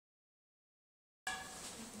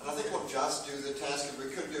do the test, because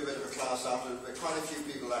we could do a bit of a class afterwards, but quite a few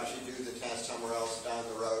people actually do the test somewhere else down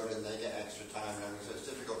the road and they get extra time now, so it's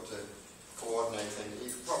difficult to coordinate things.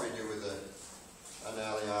 You could probably do with an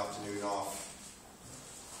early afternoon off,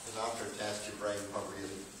 because after a test your brain probably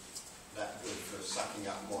isn't that good for sucking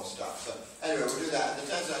up more stuff. So anyway, we'll do that. And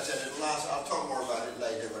the test, I said, it'll last, I'll talk more about it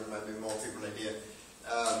later when maybe more people are here,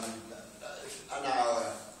 an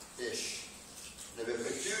hour-ish. But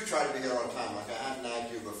do try to be here on time, like I hadn't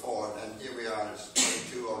nagged you before, and here we are, it's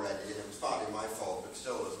 22 already, and it was partly my fault, but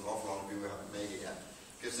still there's an awful lot of you who haven't made it yet.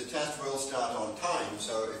 Because the test will start on time,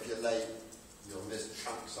 so if you're late, you'll miss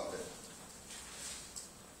chunks of it.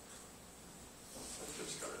 I've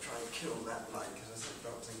just got to try and kill that light, because I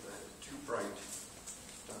don't think that's too bright.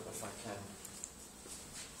 Don't know if I can.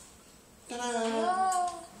 Ta-da!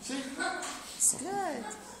 Oh, See? it's good.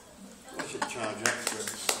 I should charge extra.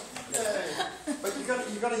 Yay. But you've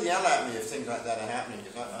got to yell at me if things like that are happening,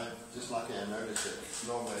 because I'm just lucky I noticed it.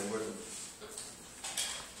 Normally I wouldn't.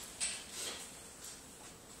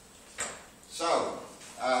 So,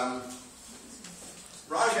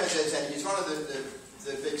 Raj, as I said, he's one of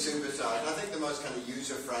the big superstars, and I think the most kind of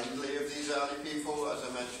user-friendly of these early people, as I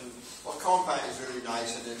mentioned. Well, Compact is really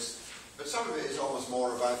nice, but some of it is almost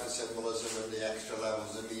more about the symbolism and the extra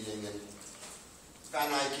levels of meaning, and Van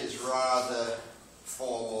Eyck is rather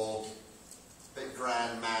formal, big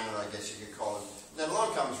grand manner, I guess you could call it. And then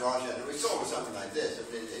along comes Roger, and we saw with something like this. I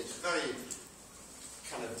mean, it's very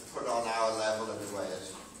kind of put on our level in a way,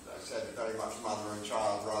 as I said, very much mother and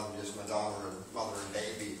child rather than just Madonna and mother and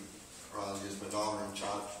baby, rather than just Madonna and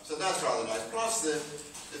child. So that's rather nice. Plus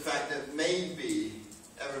the fact that maybe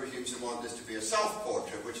everybody seems to want this to be a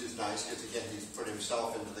self-portrait, which is nice, because again, he's put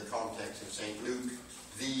himself into the context of St. Luke,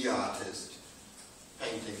 the artist,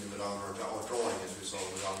 painting the Madonna, or drawing, as we saw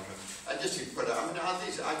the Madonna. And just to put it, I mean,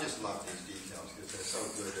 I just love these details because they're so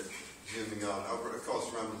good at zooming on. Of course,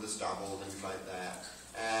 remember the stubble, things like that.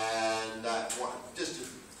 And just a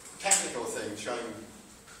technical thing showing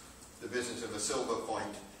the business of a silver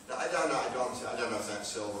point. Now, I don't know if that's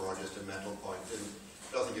silver or just a metal point. And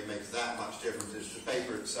I don't think it makes that much difference. It's the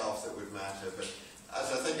paper itself that would matter. But as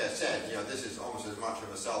I think I said, this is almost as much of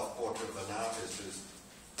a self-portrait of an artist as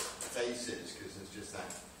faces, because it's just that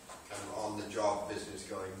kind of on-the-job business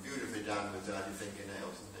going, beautifully done with dirty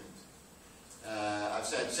fingernails and things. I've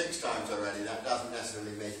said 6 times already, that doesn't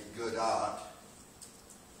necessarily make it good art,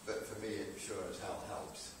 but for me it sure as hell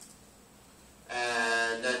helps.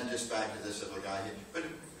 And then just back to this little guy here. But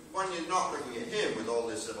when you're not looking at him with all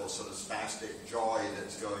this little sort of spastic joy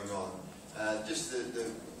that's going on, and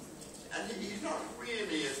he's not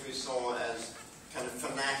really, as we saw, as kind of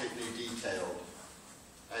fanatically detailed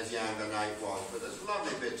as Jan van Eyck was, but there's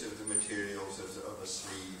lovely bits of the materials of a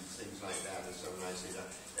sleeve, things like that are so nicely done.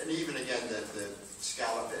 And even again, the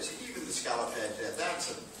scallop edge, even the scallop edge there,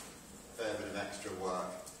 that's a fair bit of extra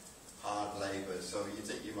work, hard labour, so you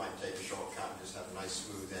think you might take a shortcut and just have nice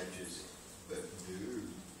smooth edges, but no.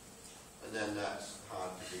 And then that's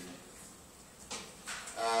hard to beat.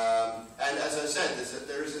 And as I said,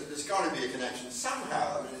 there's got to be a connection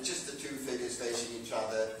somehow. I mean, it's just the two figures facing each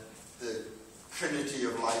other, the trinity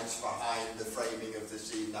of lights behind the framing of the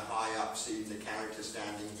scene, the high up scene, the character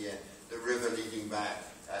standing here, the river leading back.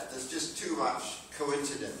 There's just too much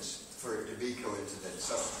coincidence for it to be coincidence.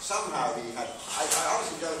 So somehow he had, I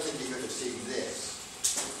honestly don't think he could have seen this,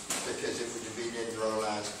 because it would have been in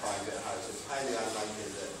Roland's private house. It's highly unlikely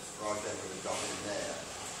that Roger would have gone in there.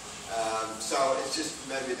 So it's just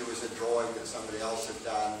maybe there was a drawing that somebody else had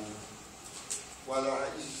done. Well,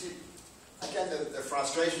 you see, again, the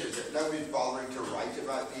frustration is that nobody's bothering to write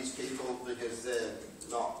about these people because they're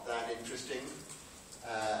not that interesting.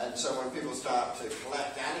 And so when people start to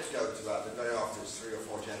collect anecdotes about them, very often it's 3 or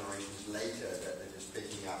 4 generations later that they're just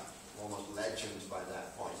picking up almost legends by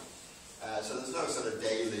that point. So there's no sort of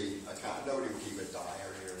daily account. Nobody would keep a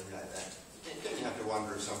diary or anything like that. Again, you have to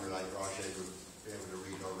wonder if somebody like Roger would be able to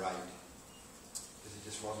read or write, because it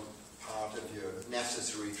just wasn't part of your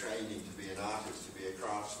necessary training to be an artist, to be a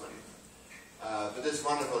craftsman. But this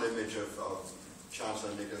wonderful image of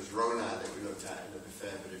Chancellor Nicholas Roland that we looked at in a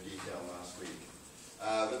fair bit of detail last week.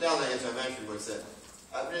 But the other thing, as I mentioned, was that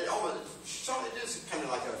it is kind of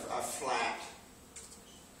like a flat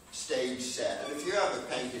stage set. And if you have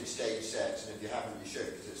painted stage sets, and if you haven't, you should,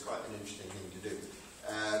 because it's quite an interesting thing to do.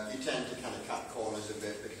 You tend to kind of cut corners a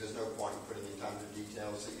bit because there's no point in putting in tons of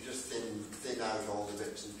details, so you just thin out all the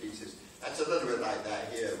bits and pieces. That's a little bit like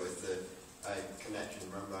that here with the connection.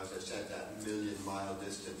 Remember, as I said, that million-mile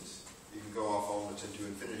distance. You can go off almost into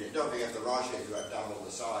infinity. And don't forget the Roger, who had double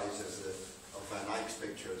the size of Van Eyck's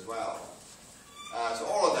picture as well. So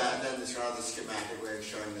all of that, and then this rather rather schematic way of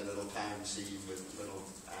showing the little town scene with little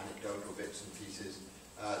anecdotal bits and pieces.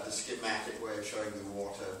 The schematic way of showing the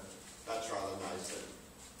water, that's rather nice.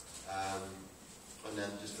 And then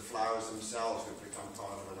just the flowers themselves would become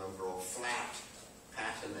part of an overall flat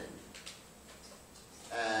patterning.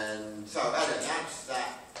 And so, anyway, that's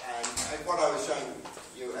that. And what I was showing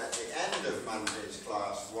you at the end of Monday's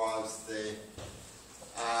class was the,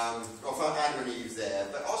 well, for Adam and Eve there,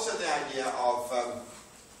 but also the idea of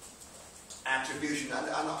attribution. And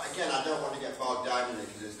again, I don't want to get bogged down in it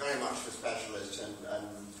because it's very much for specialists, and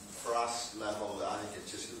for us level, I think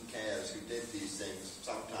it's just who cares who did these things.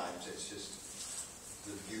 Sometimes it's just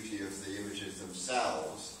the beauty of the images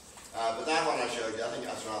themselves. But that one I showed you, I think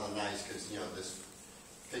that's rather nice because, you know, this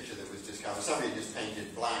picture that was discovered, somebody just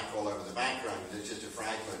painted black all over the background, but it's just a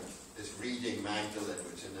fragment, this reading Magdalene,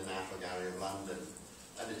 which is in the National Gallery of London.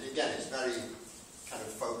 And again, it's very kind of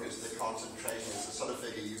focused, the concentration. It's the sort of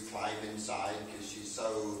figure you climb inside because she's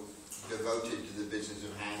so devoted to the business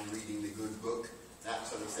of hand reading the good book, that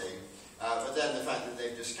sort of thing. But then the fact that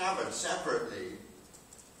they've discovered separately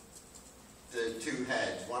the two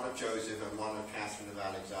heads, one of Joseph and one of Catherine of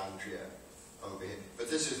Alexandria over here. But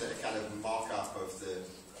this is a kind of mock-up of the...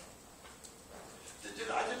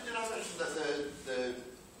 Did I mention that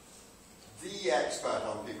the expert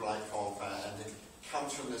on people like Colfax, and it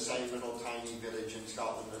comes from the same little tiny village in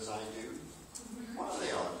Scotland as I do? What are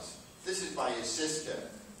the odds? This is by his sister,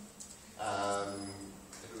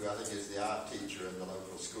 who I think is the art teacher in the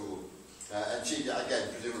local school. And she, again,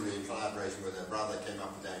 presumably in collaboration with her brother, came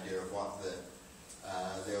up with the idea of what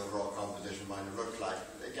the overall composition might have looked like.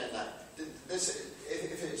 Again,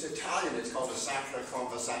 if it's Italian, it's called a Sacra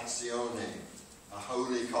Conversazione, a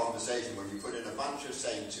holy conversation, where you put in a bunch of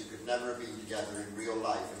saints who could never have been together in real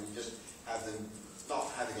life, and you just have them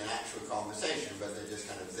not having an actual conversation, but they're just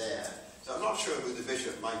kind of there. So I'm not sure who the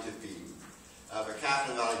bishop might have been, but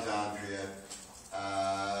Catherine of Alexandria,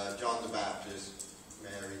 John the Baptist,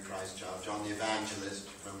 Mary, Christ child, John the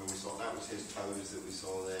Evangelist, remember we saw, that was his toes that we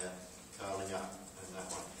saw there, curling up, and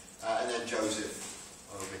that one. And then Joseph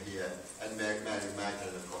over here, and Mary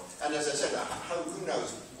Magdalene, of course. And as I said, who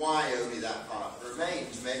knows why only that part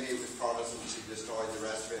remains? Maybe it was Protestants who destroyed the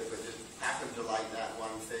rest of it, but just happened to like that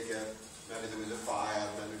one figure. Maybe there was a fire,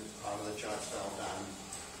 maybe part of the church fell down.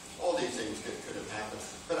 All these things could have happened.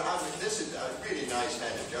 But I mean, this is a really nice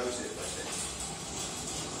head of Joseph, I think.